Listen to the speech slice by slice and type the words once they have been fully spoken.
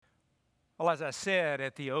Well, as I said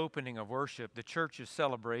at the opening of worship, the church's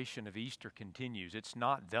celebration of Easter continues. It's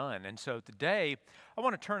not done. And so today, I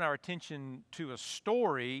want to turn our attention to a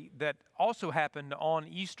story that also happened on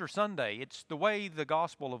Easter Sunday. It's the way the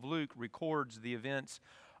Gospel of Luke records the events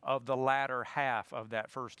of the latter half of that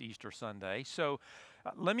first Easter Sunday. So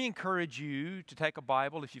let me encourage you to take a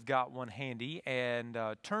Bible if you've got one handy and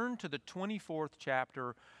turn to the 24th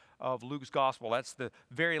chapter of Luke's Gospel. That's the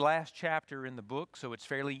very last chapter in the book, so it's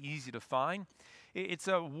fairly easy to find. It's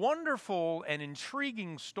a wonderful and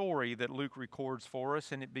intriguing story that Luke records for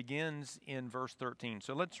us, and it begins in verse 13.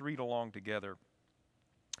 So let's read along together.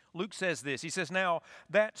 Luke says this. He says, "Now,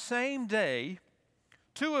 that same day,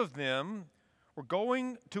 two of them were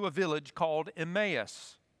going to a village called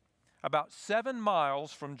Emmaus, about 7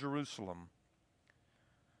 miles from Jerusalem.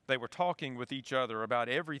 They were talking with each other about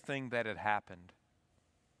everything that had happened.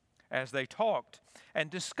 As they talked and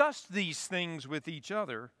discussed these things with each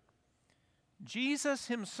other, Jesus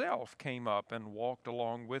himself came up and walked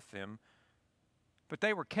along with them, but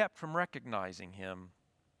they were kept from recognizing him.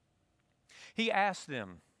 He asked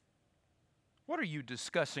them, 'What are you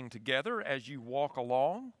discussing together as you walk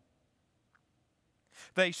along?'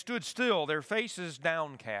 They stood still, their faces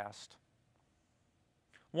downcast.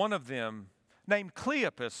 One of them, named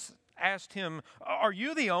Cleopas, asked him, 'Are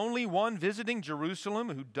you the only one visiting Jerusalem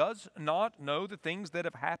who does not know the things that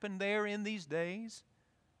have happened there in these days?'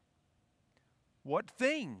 'What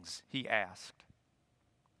things?' he asked.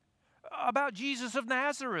 'About Jesus of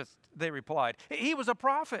Nazareth,' they replied. 'He was a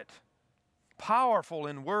prophet, powerful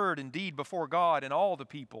in word and deed before God and all the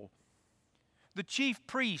people. The chief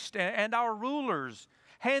priest and our rulers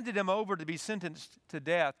handed him over to be sentenced to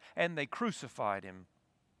death, and they crucified him.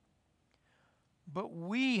 But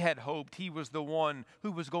we had hoped he was the one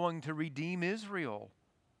who was going to redeem Israel.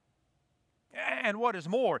 And what is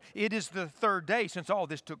more, it is the third day since all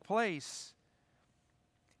this took place.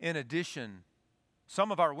 In addition,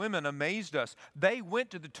 some of our women amazed us. They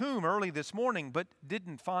went to the tomb early this morning, but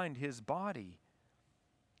didn't find his body.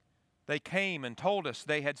 They came and told us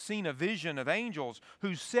they had seen a vision of angels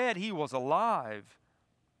who said he was alive.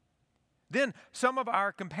 Then some of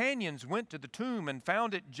our companions went to the tomb and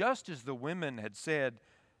found it just as the women had said,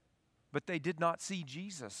 but they did not see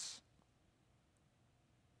Jesus.'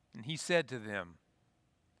 And he said to them,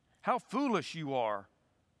 'How foolish you are,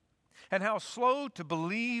 and how slow to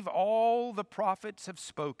believe all the prophets have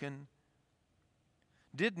spoken.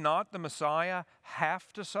 Did not the Messiah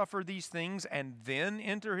have to suffer these things and then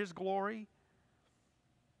enter his glory?'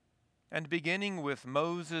 And beginning with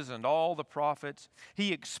Moses and all the prophets,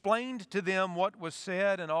 he explained to them what was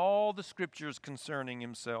said in all the scriptures concerning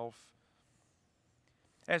himself.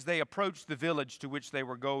 As they approached the village to which they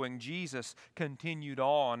were going, Jesus continued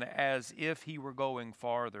on as if he were going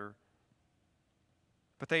farther.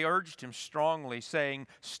 But they urged him strongly, saying,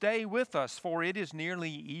 'Stay with us, for it is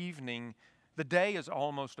nearly evening. The day is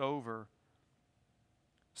almost over.'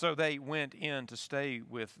 So they went in to stay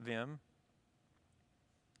with them.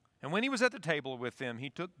 And when he was at the table with them,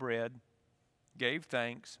 he took bread, gave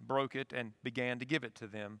thanks, broke it, and began to give it to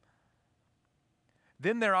them.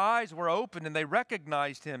 Then their eyes were opened, and they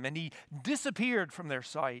recognized him, and he disappeared from their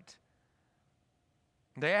sight.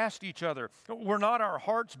 They asked each other, 'Were not our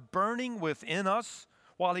hearts burning within us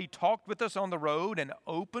while he talked with us on the road and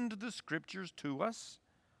opened the scriptures to us?'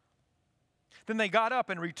 Then they got up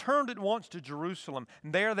and returned at once to Jerusalem.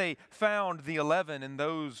 And there they found the 11 and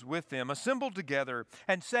those with them assembled together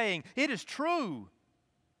and saying, 'It is true.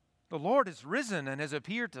 The Lord is risen and has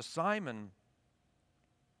appeared to Simon.'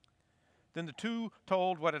 Then the two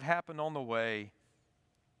told what had happened on the way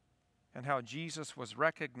and how Jesus was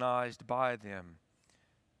recognized by them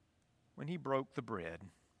when he broke the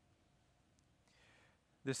bread.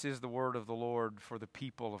 This is the word of the Lord for the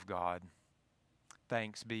people of God.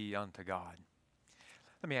 Thanks be unto God."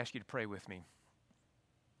 Let me ask you to pray with me.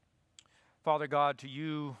 Father God, to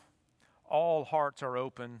you all hearts are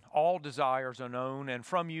open, all desires are known, and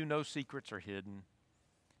from you no secrets are hidden.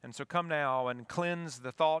 And so come now and cleanse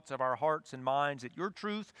the thoughts of our hearts and minds, that your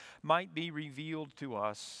truth might be revealed to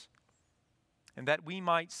us, and that we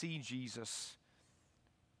might see Jesus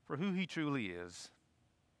for who he truly is.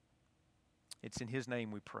 It's in his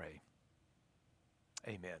name we pray.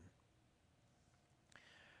 Amen.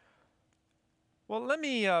 Well, let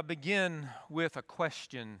me begin with a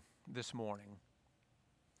question this morning.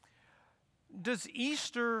 Does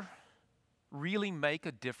Easter really make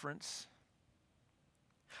a difference?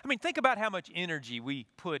 I mean, think about how much energy we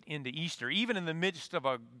put into Easter. Even in the midst of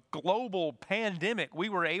a global pandemic, we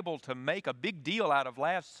were able to make a big deal out of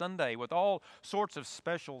last Sunday with all sorts of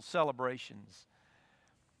special celebrations.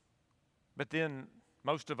 But then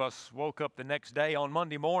Most of us woke up the next day on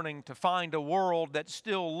Monday morning to find a world that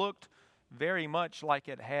still looked very much like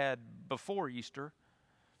it had before Easter.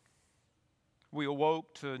 We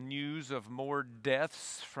awoke to news of more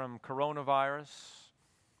deaths from coronavirus.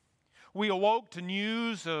 We awoke to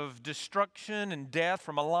news of destruction and death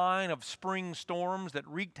from a line of spring storms that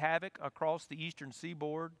wreaked havoc across the eastern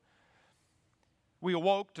seaboard. We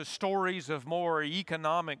awoke to stories of more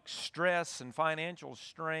economic stress and financial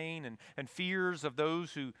strain and fears of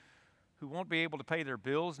those who won't be able to pay their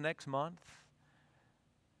bills next month.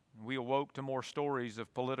 We awoke to more stories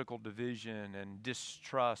of political division and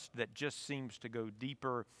distrust that just seems to go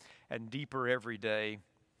deeper and deeper every day.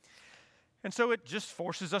 And so it just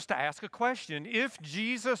forces us to ask a question. If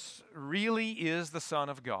Jesus really is the Son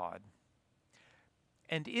of God,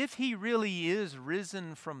 and if he really is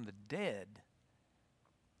risen from the dead,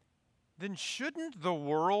 then shouldn't the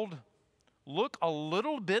world look a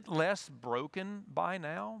little bit less broken by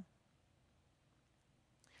now?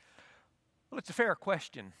 Well, it's a fair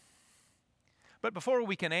question. But before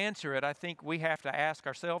we can answer it, I think we have to ask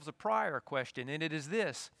ourselves a prior question, and it is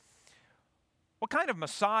this. What kind of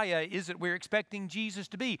Messiah is it we're expecting Jesus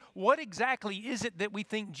to be? What exactly is it that we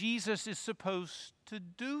think Jesus is supposed to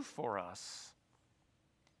do for us?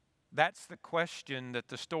 That's the question that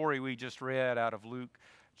the story we just read out of Luke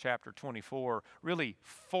chapter 24 really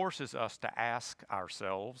forces us to ask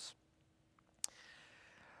ourselves.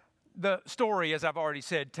 The story, as I've already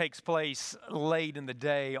said, takes place late in the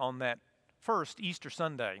day on that first Easter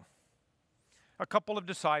Sunday. A couple of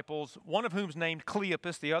disciples, one of whom's named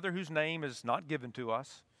Cleopas, the other whose name is not given to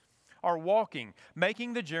us, are walking,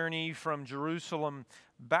 making the journey from Jerusalem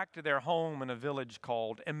back to their home in a village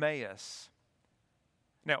called Emmaus.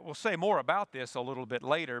 Now, we'll say more about this a little bit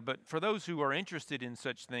later, but for those who are interested in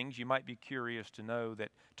such things, you might be curious to know that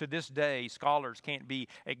to this day, scholars can't be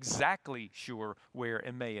exactly sure where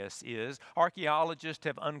Emmaus is. Archaeologists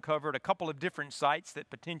have uncovered a couple of different sites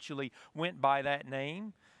that potentially went by that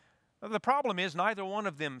name. The problem is neither one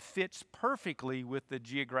of them fits perfectly with the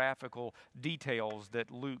geographical details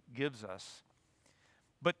that Luke gives us.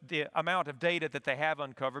 But the amount of data that they have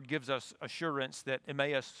uncovered gives us assurance that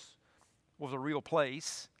Emmaus was a real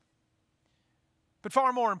place. But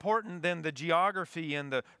far more important than the geography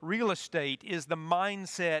and the real estate is the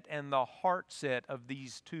mindset and the heart set of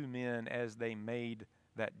these two men as they made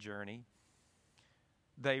that journey.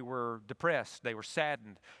 They were depressed. They were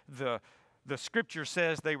saddened. The scripture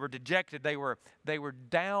says they were dejected. They were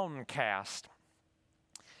downcast.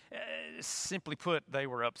 Simply put, they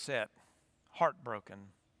were upset, heartbroken.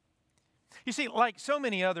 You see, like so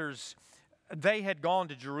many others, they had gone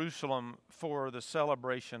to Jerusalem for the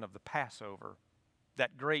celebration of the Passover,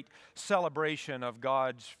 that great celebration of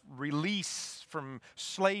God's release from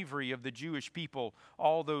slavery of the Jewish people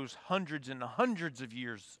all those hundreds and hundreds of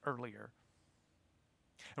years earlier.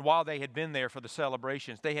 And while they had been there for the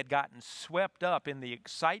celebrations, they had gotten swept up in the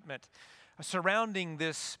excitement surrounding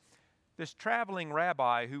this traveling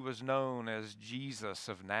rabbi who was known as Jesus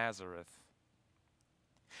of Nazareth.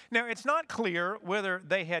 Now, it's not clear whether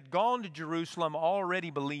they had gone to Jerusalem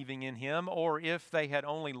already believing in him or if they had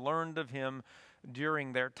only learned of him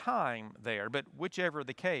during their time there. But whichever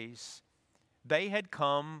the case, they had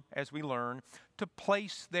come, as we learn, to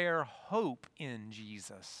place their hope in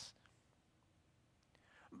Jesus.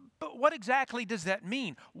 But what exactly does that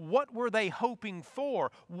mean? What were they hoping for?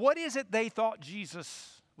 What is it they thought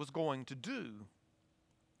Jesus was going to do?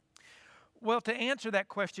 Well, to answer that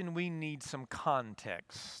question, we need some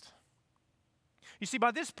context. You see, by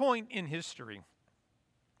this point in history,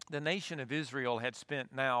 the nation of Israel had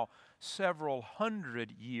spent now several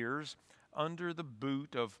hundred years under the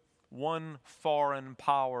boot of one foreign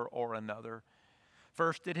power or another.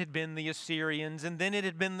 First it had been the Assyrians, and then it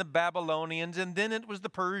had been the Babylonians, and then it was the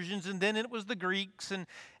Persians, and then it was the Greeks, and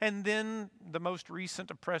then the most recent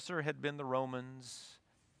oppressor had been the Romans.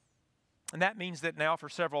 And that means that now for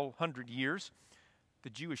several hundred years, the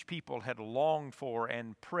Jewish people had longed for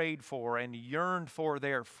and prayed for and yearned for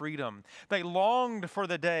their freedom. They longed for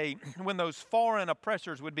the day when those foreign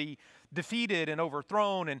oppressors would be defeated and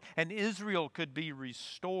overthrown, and Israel could be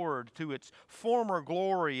restored to its former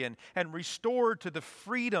glory and restored to the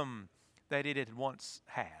freedom that it had once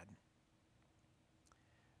had.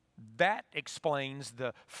 That explains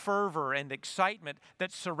the fervor and excitement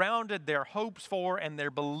that surrounded their hopes for and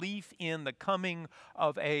their belief in the coming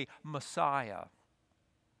of a Messiah.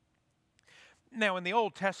 Now, in the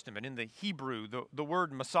Old Testament, in the Hebrew, the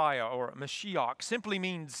word Messiah or Mashiach simply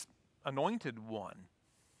means anointed one.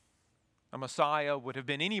 A Messiah would have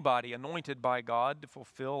been anybody anointed by God to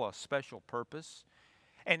fulfill a special purpose.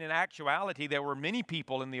 And in actuality, there were many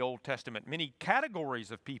people in the Old Testament, many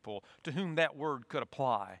categories of people to whom that word could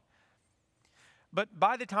apply. But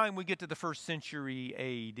by the time we get to the first century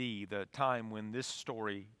AD, the time when this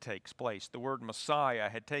story takes place, the word Messiah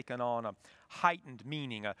had taken on a heightened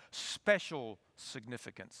meaning, a special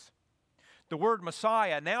significance. The word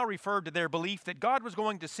Messiah now referred to their belief that God was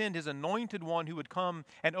going to send his anointed one who would come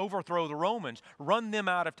and overthrow the Romans, run them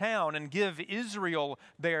out of town, and give Israel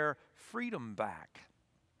their freedom back.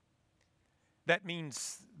 That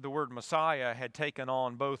means the word Messiah had taken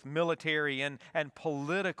on both military and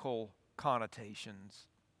political connotations.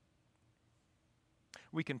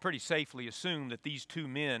 We can pretty safely assume that these two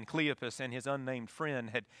men, Cleopas and his unnamed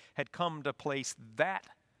friend, had come to place that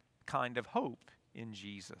kind of hope in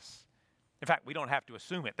Jesus. In fact, we don't have to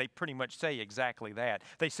assume it. They pretty much say exactly that.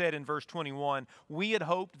 They said in verse 21, we had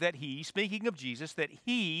hoped that he, speaking of Jesus, that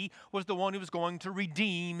he was the one who was going to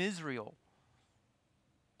redeem Israel.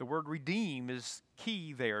 The word redeem is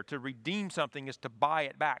key there. To redeem something is to buy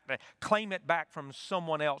it back, to claim it back from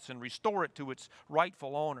someone else and restore it to its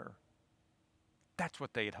rightful owner. That's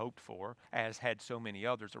what they had hoped for, as had so many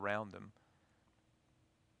others around them.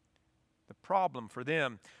 The problem for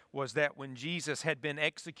them was that when Jesus had been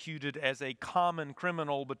executed as a common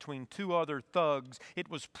criminal between two other thugs, it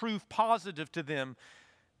was proof positive to them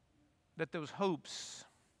that those hopes,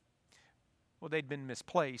 well, they'd been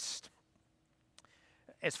misplaced.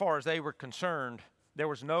 As far as they were concerned, there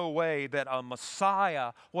was no way that a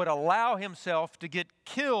Messiah would allow himself to get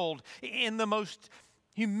killed in the most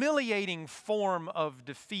humiliating form of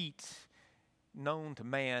defeat known to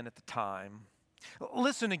man at the time.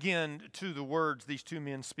 Listen again to the words these two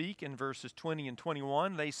men speak in verses 20 and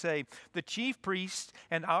 21. They say, the chief priests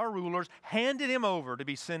and our rulers handed him over to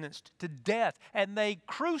be sentenced to death, and they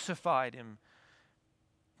crucified him.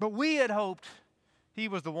 But we had hoped he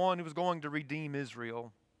was the one who was going to redeem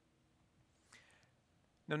Israel.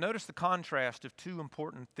 Now notice the contrast of two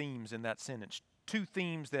important themes in that sentence. Two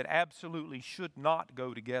themes that absolutely should not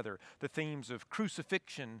go together. The themes of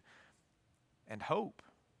crucifixion and hope.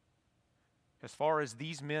 As far as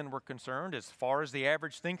these men were concerned, as far as the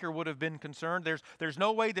average thinker would have been concerned, there's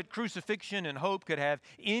no way that crucifixion and hope could have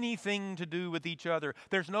anything to do with each other.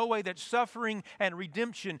 There's no way that suffering and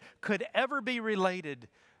redemption could ever be related.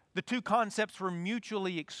 The two concepts were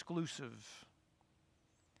mutually exclusive.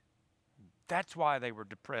 That's why they were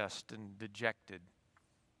depressed and dejected.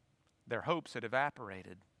 Their hopes had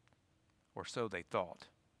evaporated, or so they thought.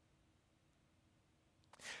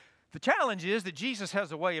 The challenge is that Jesus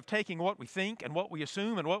has a way of taking what we think and what we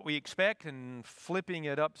assume and what we expect and flipping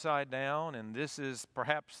it upside down, and this is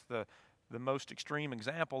perhaps the most extreme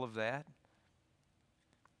example of that.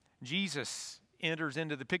 Jesus enters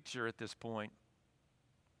into the picture at this point.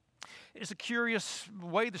 It's a curious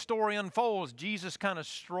way the story unfolds. Jesus kind of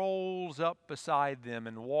strolls up beside them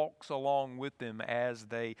and walks along with them as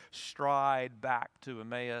they stride back to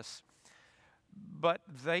Emmaus. But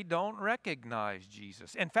they don't recognize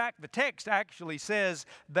Jesus. In fact, the text actually says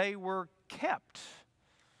they were kept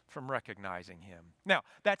from recognizing him. Now,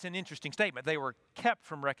 that's an interesting statement. They were kept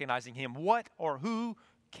from recognizing him. What or who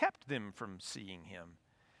kept them from seeing him?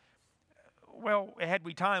 Well, had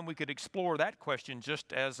we time, we could explore that question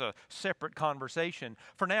just as a separate conversation.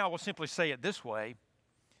 For now, we'll simply say it this way.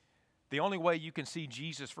 The only way you can see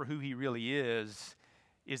Jesus for who he really is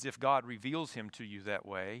if God reveals him to you that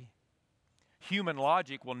way. Human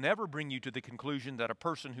logic will never bring you to the conclusion that a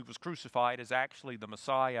person who was crucified is actually the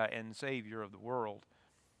Messiah and Savior of the world.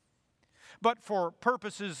 But for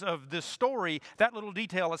purposes of this story, that little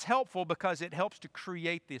detail is helpful because it helps to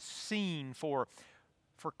create this scene for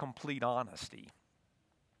complete honesty.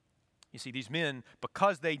 You see, these men,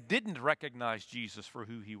 because they didn't recognize Jesus for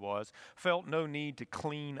who he was, felt no need to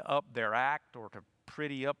clean up their act or to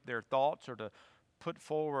pretty up their thoughts or to put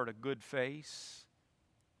forward a good face.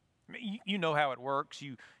 You know how it works.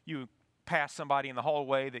 You pass somebody in the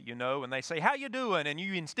hallway that you know and they say, "How you doing?" And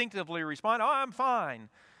you instinctively respond, "Oh, I'm fine."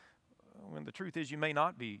 When the truth is you may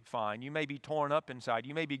not be fine. You may be torn up inside.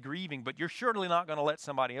 You may be grieving, but you're surely not going to let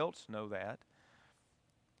somebody else know that.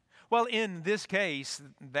 Well, in this case,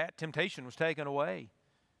 that temptation was taken away.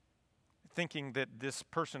 Thinking that this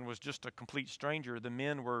person was just a complete stranger, the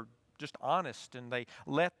men were just honest and they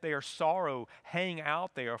let their sorrow hang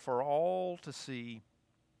out there for all to see.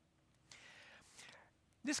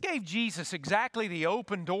 This gave Jesus exactly the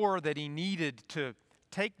open door that he needed to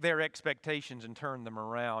take their expectations and turn them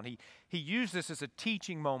around. He used this as a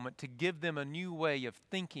teaching moment to give them a new way of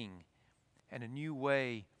thinking and a new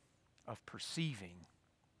way of perceiving.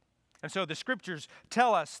 And so the scriptures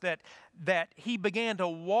tell us that he began to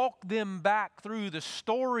walk them back through the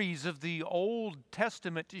stories of the Old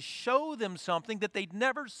Testament to show them something that they'd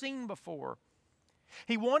never seen before.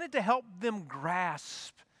 He wanted to help them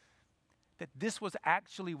grasp that this was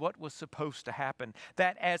actually what was supposed to happen.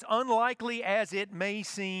 That as unlikely as it may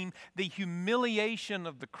seem, the humiliation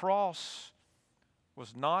of the cross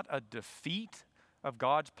was not a defeat of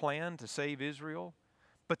God's plan to save Israel,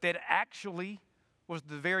 but that actually was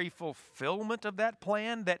the very fulfillment of that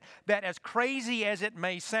plan, that as crazy as it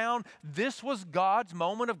may sound, this was God's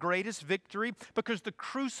moment of greatest victory because the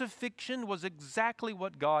crucifixion was exactly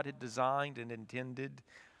what God had designed and intended.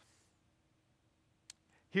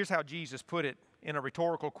 Here's how Jesus put it in a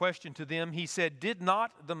rhetorical question to them. He said, "Did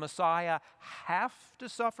not the Messiah have to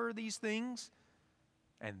suffer these things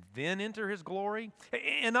and then enter his glory?"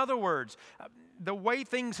 In other words, the way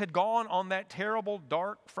things had gone on that terrible,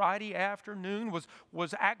 dark Friday afternoon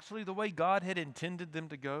was actually the way God had intended them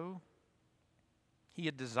to go. He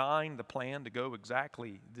had designed the plan to go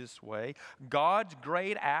exactly this way. God's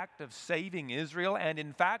great act of saving Israel, and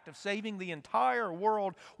in fact of saving the entire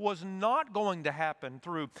world, was not going to happen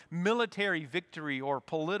through military victory or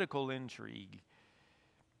political intrigue.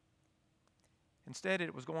 Instead,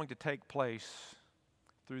 it was going to take place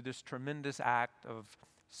through this tremendous act of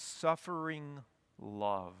suffering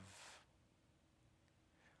love.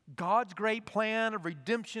 God's great plan of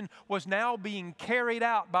redemption was now being carried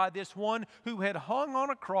out by this one who had hung on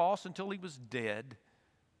a cross until he was dead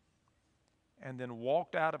and then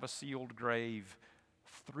walked out of a sealed grave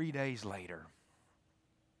 3 days later.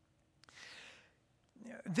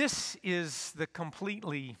 This is the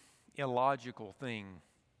completely illogical thing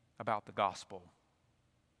about the gospel.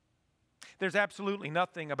 There's absolutely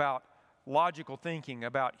nothing about logical thinking,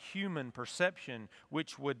 about human perception,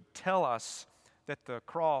 which would tell us that the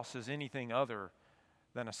cross is anything other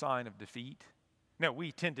than a sign of defeat. Now,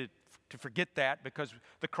 we tend to forget that because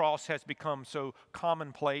the cross has become so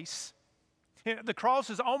commonplace. The cross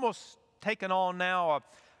has almost taken on now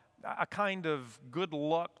a kind of good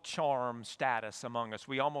luck charm status among us.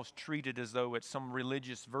 We almost treat it as though it's some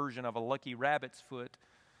religious version of a lucky rabbit's foot.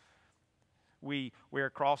 We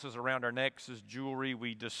wear crosses around our necks as jewelry.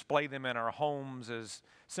 We display them in our homes as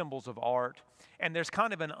symbols of art. And there's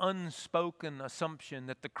kind of an unspoken assumption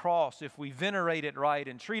that the cross, if we venerate it right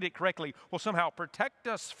and treat it correctly, will somehow protect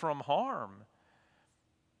us from harm.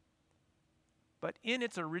 But in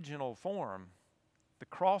its original form, the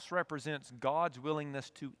cross represents God's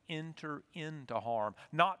willingness to enter into harm,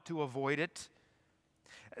 not to avoid it.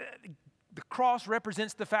 The cross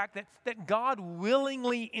represents the fact that God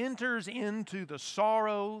willingly enters into the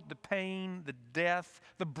sorrow, the pain, the death,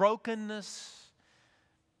 the brokenness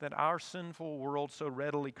that our sinful world so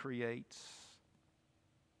readily creates.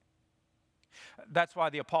 That's why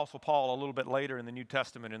the Apostle Paul, a little bit later in the New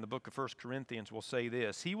Testament, in the book of 1 Corinthians, will say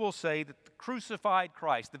this. He will say that the crucified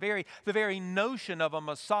Christ, the very notion of a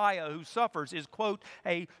Messiah who suffers is, quote,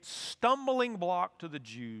 a stumbling block to the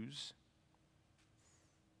Jews,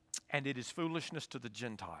 and it is foolishness to the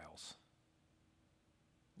Gentiles.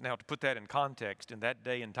 Now, to put that in context, in that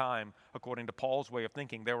day and time, according to Paul's way of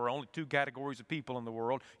thinking, there were only two categories of people in the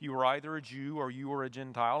world. You were either a Jew or you were a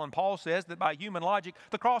Gentile. And Paul says that by human logic,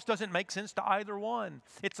 the cross doesn't make sense to either one.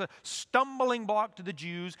 It's a stumbling block to the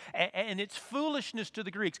Jews, and it's foolishness to the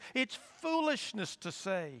Greeks. It's foolishness to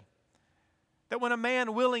say that when a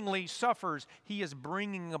man willingly suffers, he is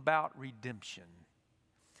bringing about redemption.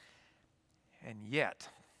 And yet,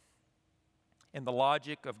 in the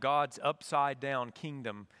logic of God's upside-down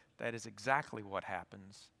kingdom, that is exactly what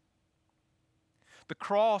happens. The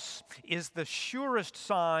cross is the surest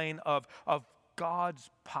sign of God's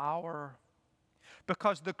power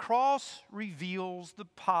because the cross reveals the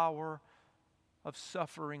power of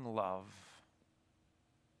suffering love.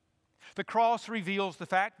 The cross reveals the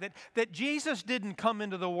fact that Jesus didn't come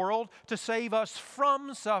into the world to save us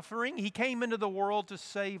from suffering. He came into the world to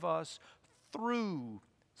save us through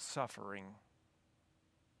suffering.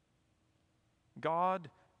 God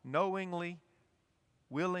knowingly,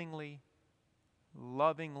 willingly,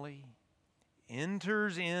 lovingly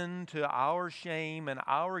enters into our shame and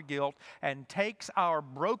our guilt and takes our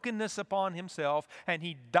brokenness upon himself, and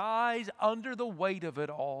he dies under the weight of it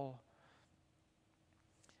all.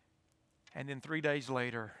 And then 3 days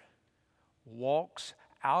later, walks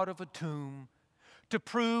out of a tomb to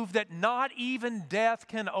prove that not even death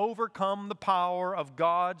can overcome the power of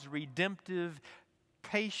God's redemptive,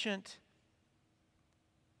 patient,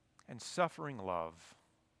 and suffering love.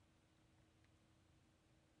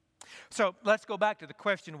 So let's go back to the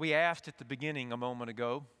question we asked at the beginning a moment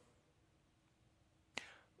ago.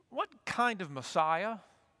 What kind of Messiah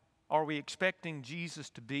are we expecting Jesus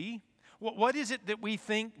to be? What is it that we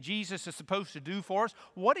think Jesus is supposed to do for us?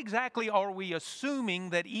 What exactly are we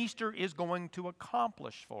assuming that Easter is going to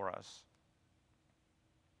accomplish for us?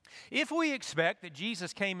 If we expect that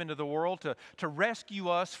Jesus came into the world to rescue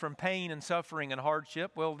us from pain and suffering and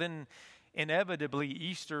hardship, well, then inevitably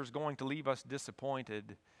Easter is going to leave us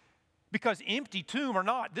disappointed. Because empty tomb or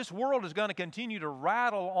not, this world is going to continue to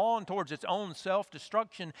rattle on towards its own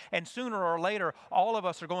self-destruction, and sooner or later, all of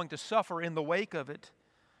us are going to suffer in the wake of it.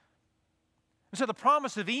 So the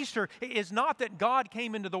promise of Easter is not that God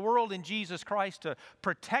came into the world in Jesus Christ to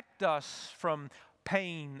protect us from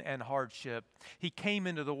pain and hardship. He came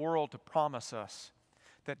into the world to promise us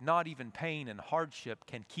that not even pain and hardship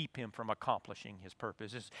can keep him from accomplishing his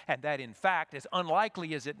purposes. And that, in fact, as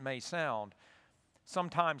unlikely as it may sound,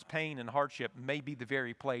 sometimes pain and hardship may be the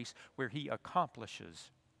very place where he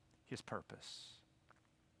accomplishes his purpose.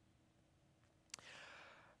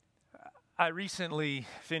 I recently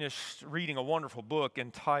finished reading a wonderful book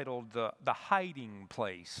entitled The Hiding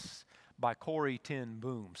Place by Corrie ten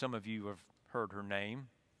Boom. Some of you have heard her name.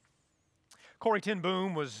 Corrie ten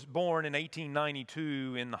Boom was born in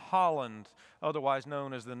 1892 in Holland, otherwise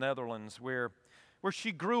known as the Netherlands, where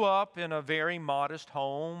she grew up in a very modest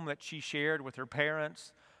home that she shared with her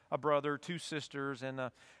parents, a brother, two sisters, and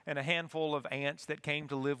a handful of aunts that came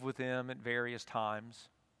to live with them at various times.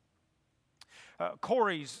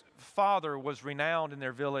 Corrie's father was renowned in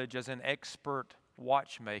their village as an expert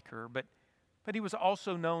watchmaker, but he was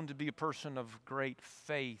also known to be a person of great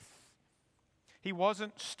faith. He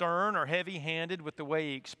wasn't stern or heavy-handed with the way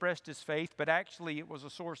he expressed his faith, but actually it was a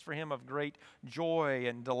source for him of great joy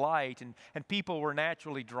and delight, and people were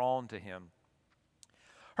naturally drawn to him.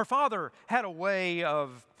 Her father had a way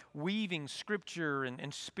of weaving scripture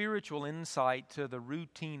and spiritual insight to the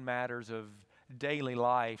routine matters of daily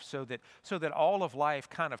life so that all of life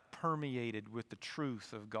kind of permeated with the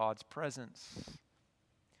truth of God's presence.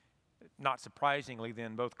 Not surprisingly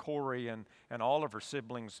then, both Corrie and all of her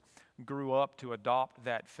siblings grew up to adopt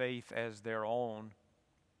that faith as their own.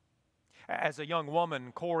 As a young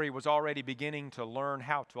woman, Corrie was already beginning to learn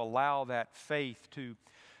how to allow that faith to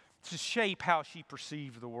shape how she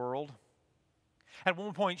perceived the world. At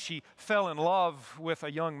one point, she fell in love with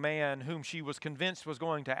a young man whom she was convinced was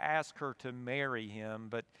going to ask her to marry him,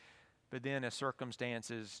 but then as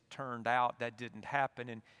circumstances turned out, that didn't happen,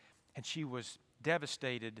 and she was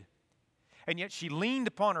devastated. And yet she leaned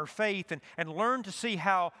upon her faith and learned to see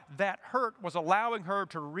how that hurt was allowing her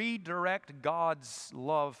to redirect God's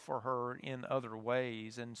love for her in other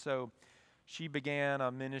ways. And so she began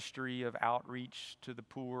a ministry of outreach to the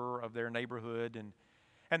poor of their neighborhood,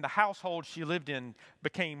 and the household she lived in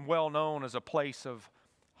became well known as a place of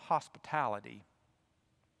hospitality.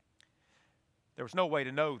 There was no way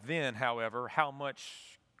to know then, however, how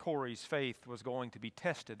much Corrie's faith was going to be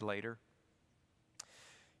tested later.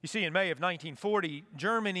 You see, in May of 1940,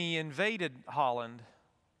 Germany invaded Holland.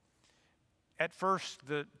 At first,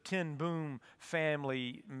 the ten Boom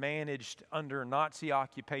family managed under Nazi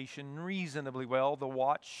occupation reasonably well. The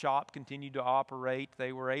watch shop continued to operate.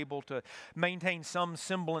 They were able to maintain some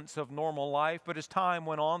semblance of normal life, but as time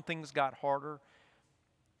went on, things got harder.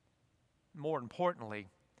 More importantly,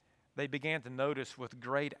 they began to notice with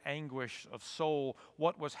great anguish of soul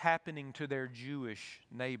what was happening to their Jewish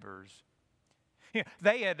neighbors.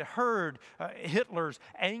 They had heard Hitler's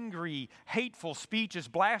angry, hateful speeches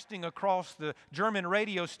blasting across the German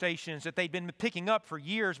radio stations that they'd been picking up for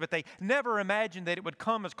years, but they never imagined that it would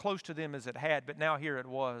come as close to them as it had. But now here it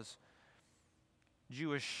was.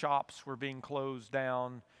 Jewish shops were being closed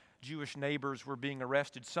down. Jewish neighbors were being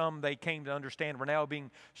arrested. Some, they came to understand, were now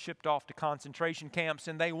being shipped off to concentration camps,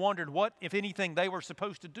 and they wondered what, if anything, they were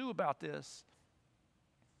supposed to do about this.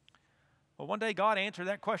 Well, one day God answered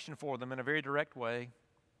that question for them in a very direct way.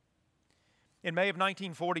 In May of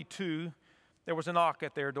 1942, there was a knock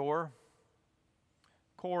at their door.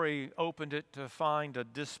 Corrie opened it to find a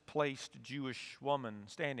displaced Jewish woman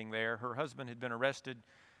standing there. Her husband had been arrested.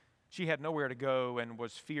 She had nowhere to go and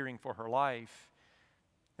was fearing for her life.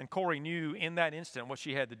 And Corrie knew in that instant what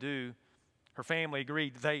she had to do. Her family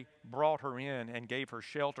agreed. They brought her in and gave her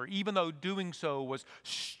shelter, even though doing so was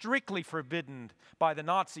strictly forbidden by the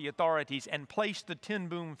Nazi authorities and placed the ten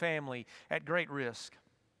Boom family at great risk.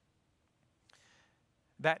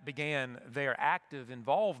 That began their active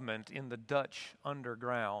involvement in the Dutch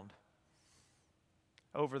underground.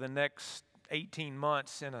 Over the next 18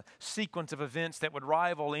 months, in a sequence of events that would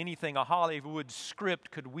rival anything a Hollywood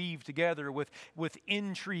script could weave together with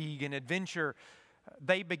intrigue and adventure,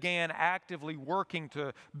 they began actively working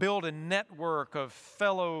to build a network of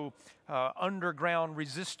fellow underground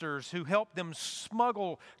resistors who helped them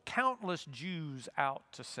smuggle countless Jews out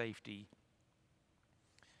to safety.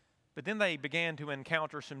 But then they began to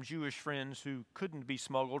encounter some Jewish friends who couldn't be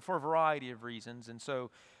smuggled for a variety of reasons, and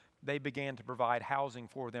so they began to provide housing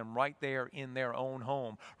for them right there in their own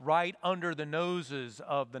home, right under the noses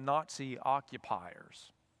of the Nazi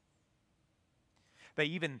occupiers. They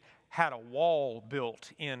even had a wall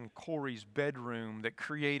built in Corey's bedroom that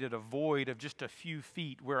created a void of just a few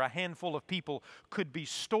feet where a handful of people could be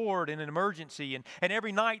stored in an emergency. And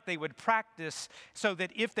every night they would practice so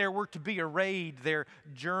that if there were to be a raid, their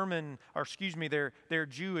Jewish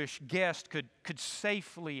guest could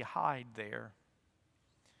safely hide there.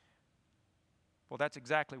 Well, that's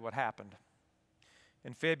exactly what happened.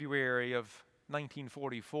 In February of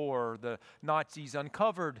 1944, the Nazis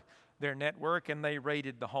uncovered their network and they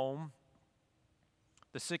raided the home.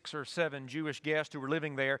 The 6 or 7 Jewish guests who were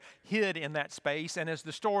living there hid in that space, and as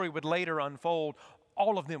the story would later unfold,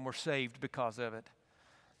 all of them were saved because of it.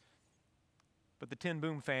 But the Ten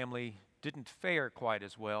Boom family didn't fare quite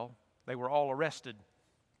as well. They were all arrested,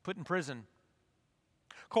 put in prison.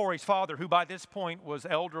 Corey's father, who by this point was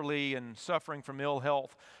elderly and suffering from ill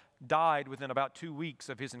health, died within about 2 weeks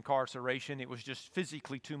of his incarceration. It was just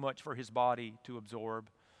physically too much for his body to absorb.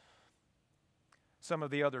 Some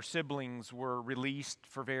of the other siblings were released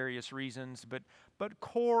for various reasons, but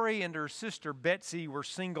Corey and her sister Betsy were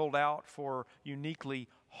singled out for uniquely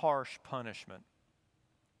harsh punishment.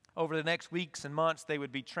 Over the next weeks and months, they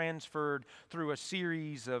would be transferred through a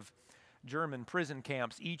series of German prison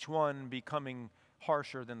camps, each one becoming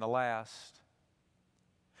harsher than the last.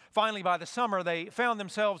 Finally, by the summer, they found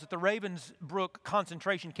themselves at the Ravensbrück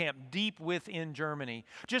concentration camp deep within Germany.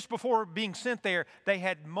 Just before being sent there, they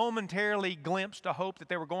had momentarily glimpsed a hope that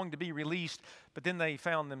they were going to be released, but then they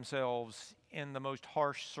found themselves in the most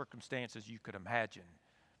harsh circumstances you could imagine.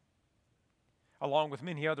 Along with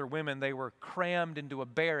many other women, they were crammed into a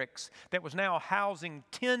barracks that was now housing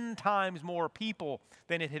 10 times more people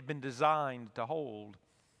than it had been designed to hold.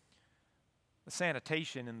 The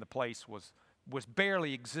sanitation in the place was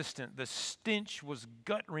barely existent. The stench was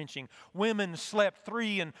gut-wrenching. Women slept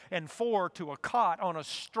 3 and 4 to a cot on a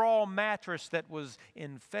straw mattress that was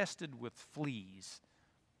infested with fleas.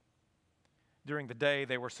 During the day,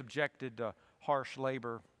 they were subjected to harsh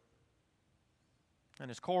labor. And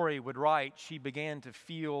as Corey would write, she began to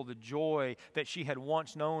feel the joy that she had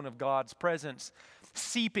once known of God's presence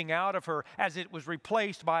seeping out of her as it was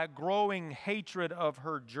replaced by a growing hatred of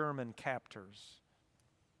her German captors.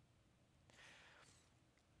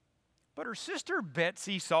 But her sister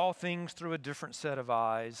Betsy saw things through a different set of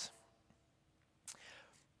eyes.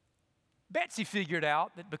 Betsy figured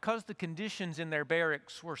out that because the conditions in their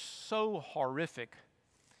barracks were so horrific,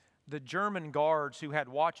 the German guards who had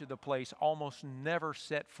watch of the place almost never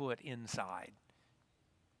set foot inside.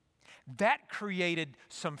 That created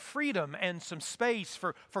some freedom and some space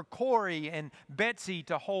for Corey and Betsy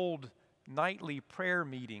to hold nightly prayer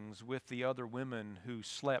meetings with the other women who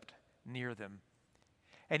slept near them.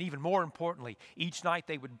 And even more importantly, each night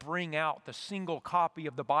they would bring out the single copy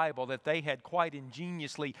of the Bible that they had quite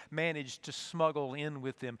ingeniously managed to smuggle in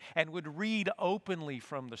with them and would read openly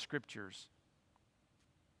from the Scriptures.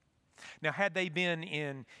 Now, had they been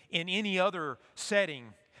in any other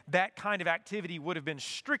setting, that kind of activity would have been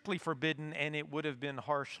strictly forbidden and it would have been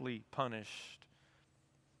harshly punished.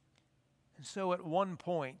 And so at one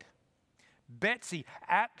point, Betsy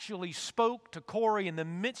actually spoke to Corey in the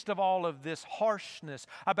midst of all of this harshness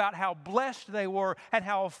about how blessed they were and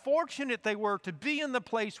how fortunate they were to be in the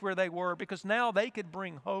place where they were, because now they could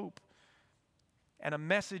bring hope and a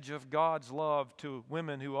message of God's love to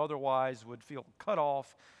women who otherwise would feel cut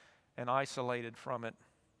off and isolated from it.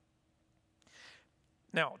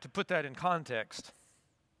 Now, to put that in context,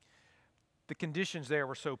 the conditions there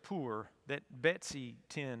were so poor that Betsy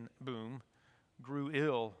Ten Boom grew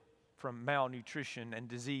ill from malnutrition and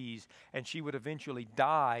disease, and she would eventually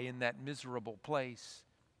die in that miserable place.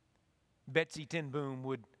 Betsy Ten Boom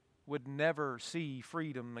would never see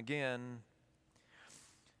freedom again.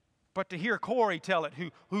 But to hear Corey tell it,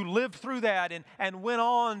 who lived through that and went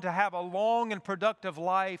on to have a long and productive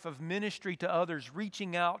life of ministry to others,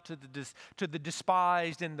 reaching out to the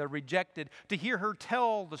despised and the rejected, to hear her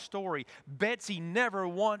tell the story, Betsy never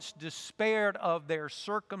once despaired of their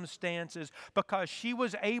circumstances because she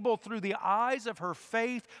was able, through the eyes of her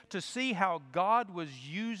faith, to see how God was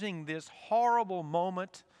using this horrible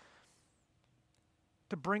moment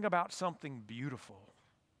to bring about something beautiful,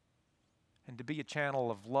 and to be a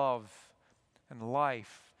channel of love and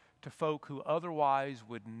life to folk who otherwise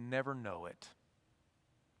would never know it.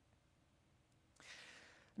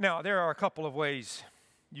 Now, there are a couple of ways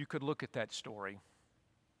you could look at that story.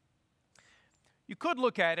 You could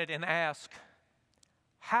look at it and ask,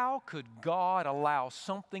 how could God allow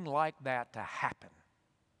something like that to happen?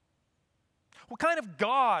 What kind of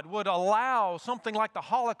God would allow something like the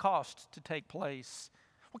Holocaust to take place?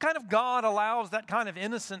 What kind of God allows that kind of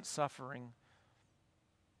innocent suffering?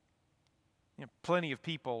 Plenty of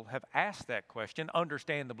people have asked that question,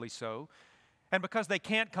 understandably so. And because they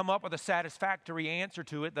can't come up with a satisfactory answer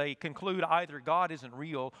to it, they conclude either God isn't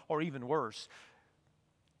real or, even worse,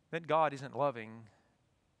 that God isn't loving.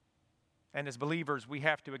 And as believers, we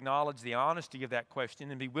have to acknowledge the honesty of that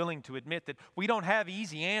question and be willing to admit that we don't have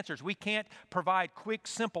easy answers. We can't provide quick,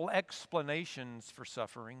 simple explanations for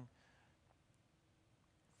suffering.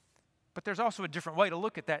 But there's also a different way to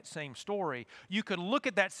look at that same story. You could look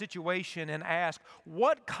at that situation and ask,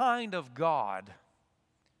 what kind of God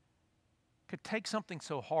could take something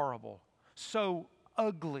so horrible, so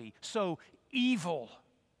ugly, so evil,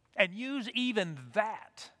 and use even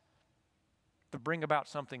that to bring about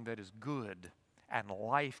something that is good and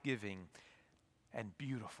life-giving and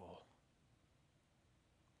beautiful?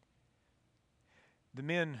 The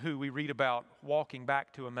men who we read about walking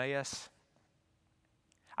back to Emmaus,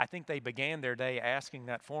 I think they began their day asking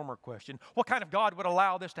that former question, what kind of God would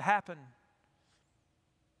allow this to happen?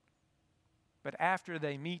 But after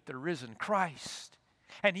they meet the risen Christ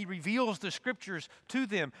and He reveals the Scriptures to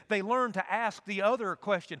them, they learn to ask the other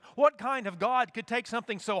question, what kind of God could take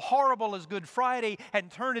something so horrible as Good Friday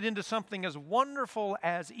and turn it into something as wonderful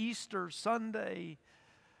as Easter Sunday?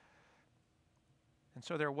 And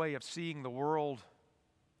so their way of seeing the world,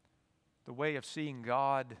 the way of seeing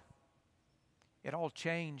God, it all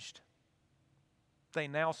changed. They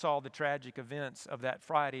now saw the tragic events of that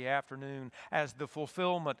Friday afternoon as the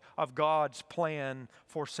fulfillment of God's plan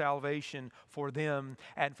for salvation for them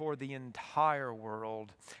and for the entire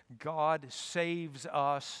world. God saves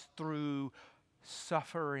us through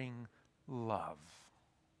suffering love.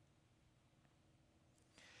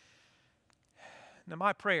 Now,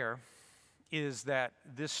 my prayer is that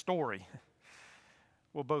this story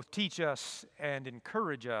will both teach us and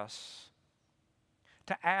encourage us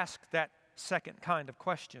to ask that second kind of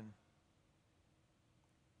question.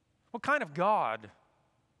 What kind of God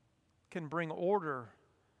can bring order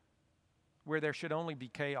where there should only be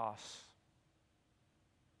chaos?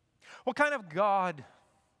 What kind of God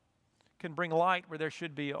can bring light where there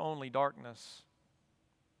should be only darkness?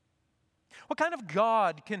 What kind of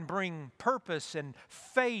God can bring purpose and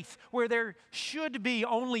faith where there should be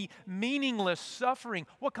only meaningless suffering?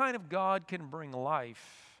 What kind of God can bring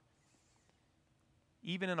life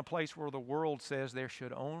even in a place where the world says there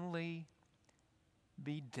should only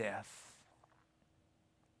be death?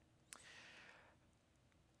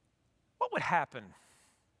 What would happen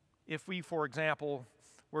if we, for example,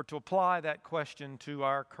 were to apply that question to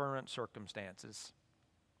our current circumstances?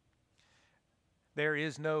 There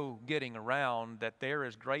is no getting around that there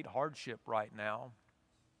is great hardship right now.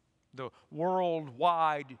 The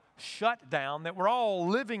worldwide shutdown that we're all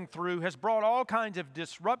living through has brought all kinds of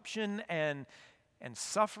disruption and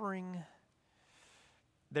suffering.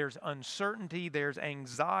 There's uncertainty, there's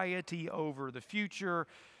anxiety over the future,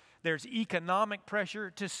 there's economic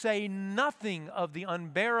pressure, to say nothing of the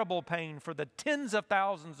unbearable pain for the tens of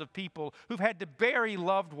thousands of people who've had to bury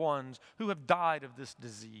loved ones who have died of this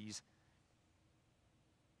disease.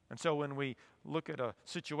 And so when we look at a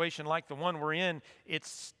situation like the one we're in,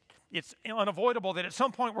 it's unavoidable that at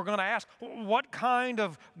some point we're going to ask, what kind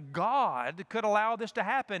of God could allow this to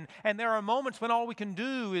happen? And there are moments when all we can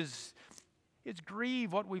do is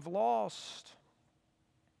grieve what we've lost.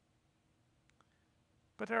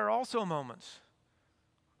 But there are also moments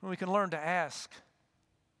when we can learn to ask,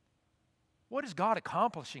 what is God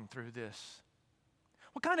accomplishing through this?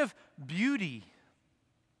 What kind of beauty,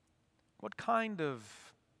 what kind of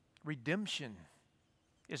redemption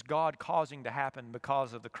is God causing to happen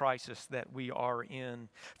because of the crisis that we are in?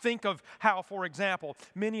 Think of how, for example,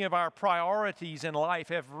 many of our priorities in life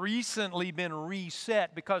have recently been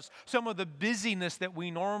reset because some of the busyness that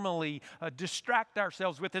we normally distract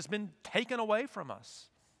ourselves with has been taken away from us.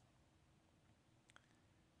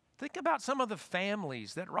 Think about some of the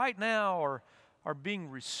families that right now are being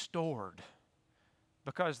restored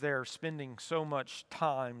because they're spending so much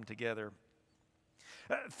time together.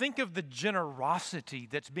 Think of the generosity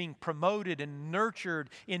that's being promoted and nurtured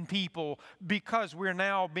in people because we're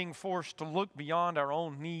now being forced to look beyond our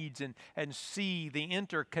own needs and see the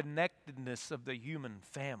interconnectedness of the human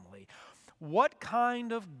family. What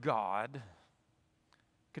kind of God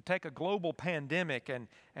could take a global pandemic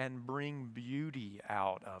and bring beauty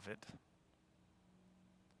out of it?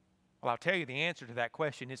 Well, I'll tell you the answer to that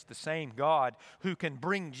question. It's the same God who can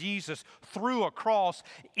bring Jesus through a cross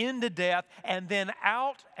into death and then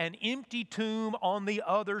out an empty tomb on the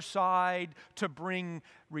other side to bring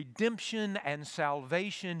redemption and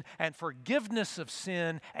salvation and forgiveness of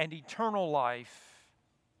sin and eternal life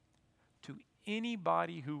to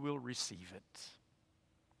anybody who will receive it.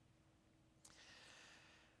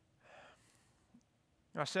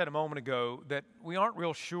 I said a moment ago that we aren't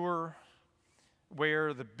real sure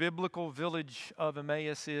where the biblical village of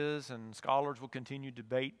Emmaus is, and scholars will continue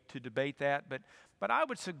to debate that. But I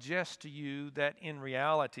would suggest to you that in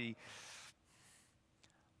reality,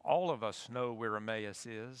 all of us know where Emmaus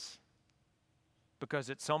is, because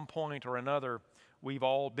at some point or another, we've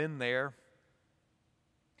all been there.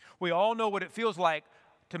 We all know what it feels like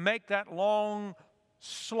to make that long,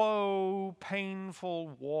 slow,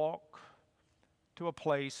 painful walk to a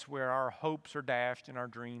place where our hopes are dashed and our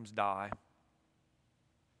dreams die.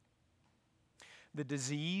 The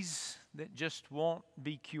disease that just won't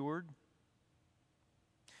be cured.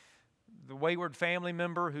 The wayward family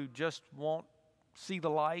member who just won't see the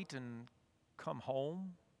light and come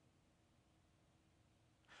home.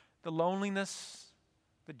 The loneliness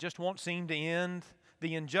that just won't seem to end.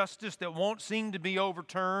 The injustice that won't seem to be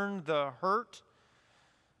overturned. The hurt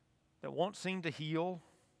that won't seem to heal.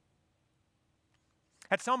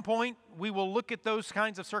 At some point, we will look at those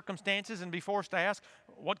kinds of circumstances and be forced to ask,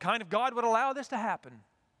 what kind of God would allow this to happen?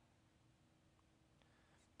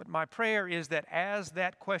 But my prayer is that as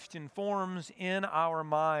that question forms in our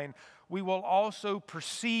mind, we will also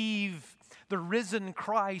perceive the risen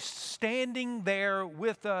Christ standing there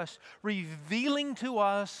with us, revealing to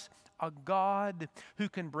us a God who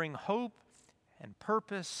can bring hope and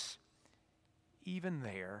purpose even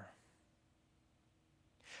there.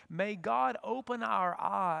 May God open our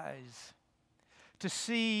eyes to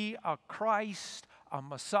see a Christ, a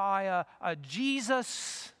Messiah, a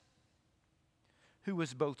Jesus who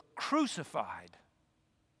was both crucified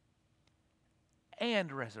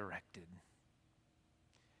and resurrected.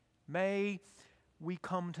 May we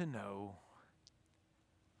come to know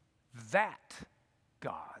that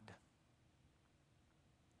God.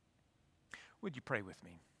 Would you pray with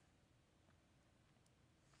me?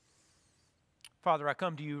 Father, I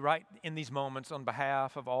come to you right in these moments on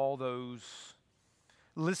behalf of all those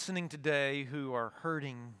listening today who are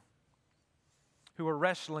hurting, who are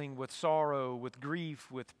wrestling with sorrow, with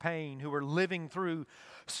grief, with pain, who are living through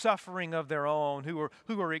suffering of their own,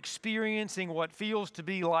 who are experiencing what feels to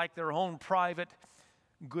be like their own private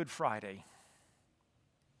Good Friday.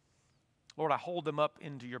 Lord, I hold them up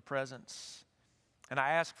into your presence, and I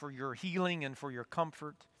ask for your healing and for your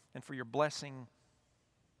comfort and for your blessing.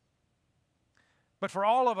 But for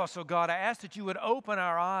all of us, oh God, I ask that you would open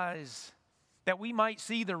our eyes, that we might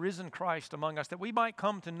see the risen Christ among us, that we might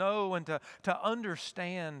come to know and to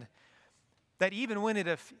understand that even when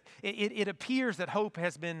it appears that hope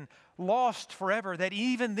has been lost forever, that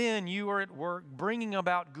even then you are at work bringing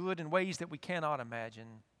about good in ways that we cannot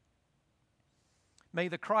imagine. May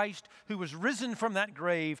the Christ who was risen from that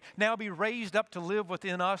grave now be raised up to live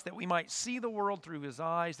within us, that we might see the world through his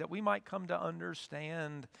eyes, that we might come to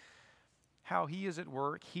understand how he is at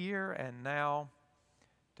work here and now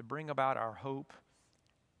to bring about our hope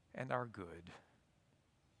and our good.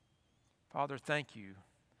 Father, thank you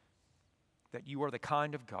that you are the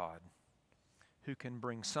kind of God who can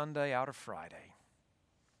bring Sunday out of Friday,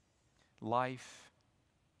 life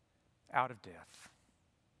out of death.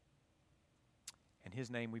 In his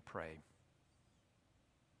name we pray.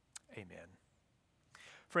 Amen.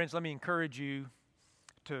 Friends, let me encourage you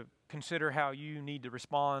to consider how you need to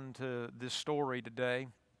respond to this story today.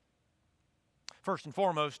 First and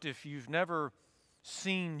foremost, if you've never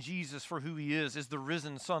seen Jesus for who he is, as the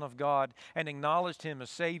risen Son of God, and acknowledged him as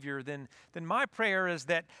Savior, then my prayer is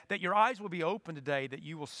that your eyes will be open today, that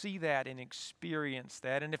you will see that and experience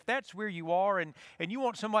that. And if that's where you are and you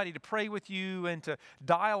want somebody to pray with you and to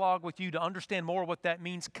dialogue with you to understand more what that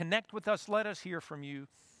means, connect with us. Let us hear from you.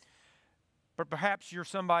 But perhaps you're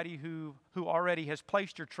somebody who already has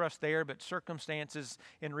placed your trust there, but circumstances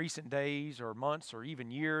in recent days or months or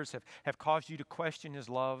even years have caused you to question his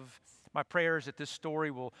love. My prayer is that this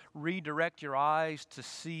story will redirect your eyes to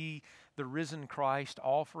see the risen Christ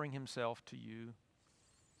offering himself to you.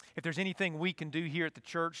 If there's anything we can do here at the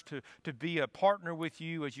church to be a partner with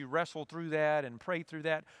you as you wrestle through that and pray through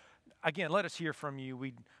that, again, let us hear from you.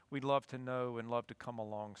 We'd love to know and love to come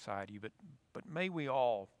alongside you. But may we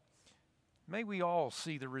all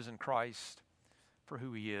see the risen Christ for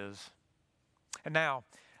who he is. And now,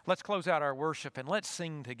 let's close out our worship and let's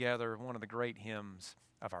sing together one of the great hymns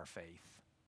of our faith.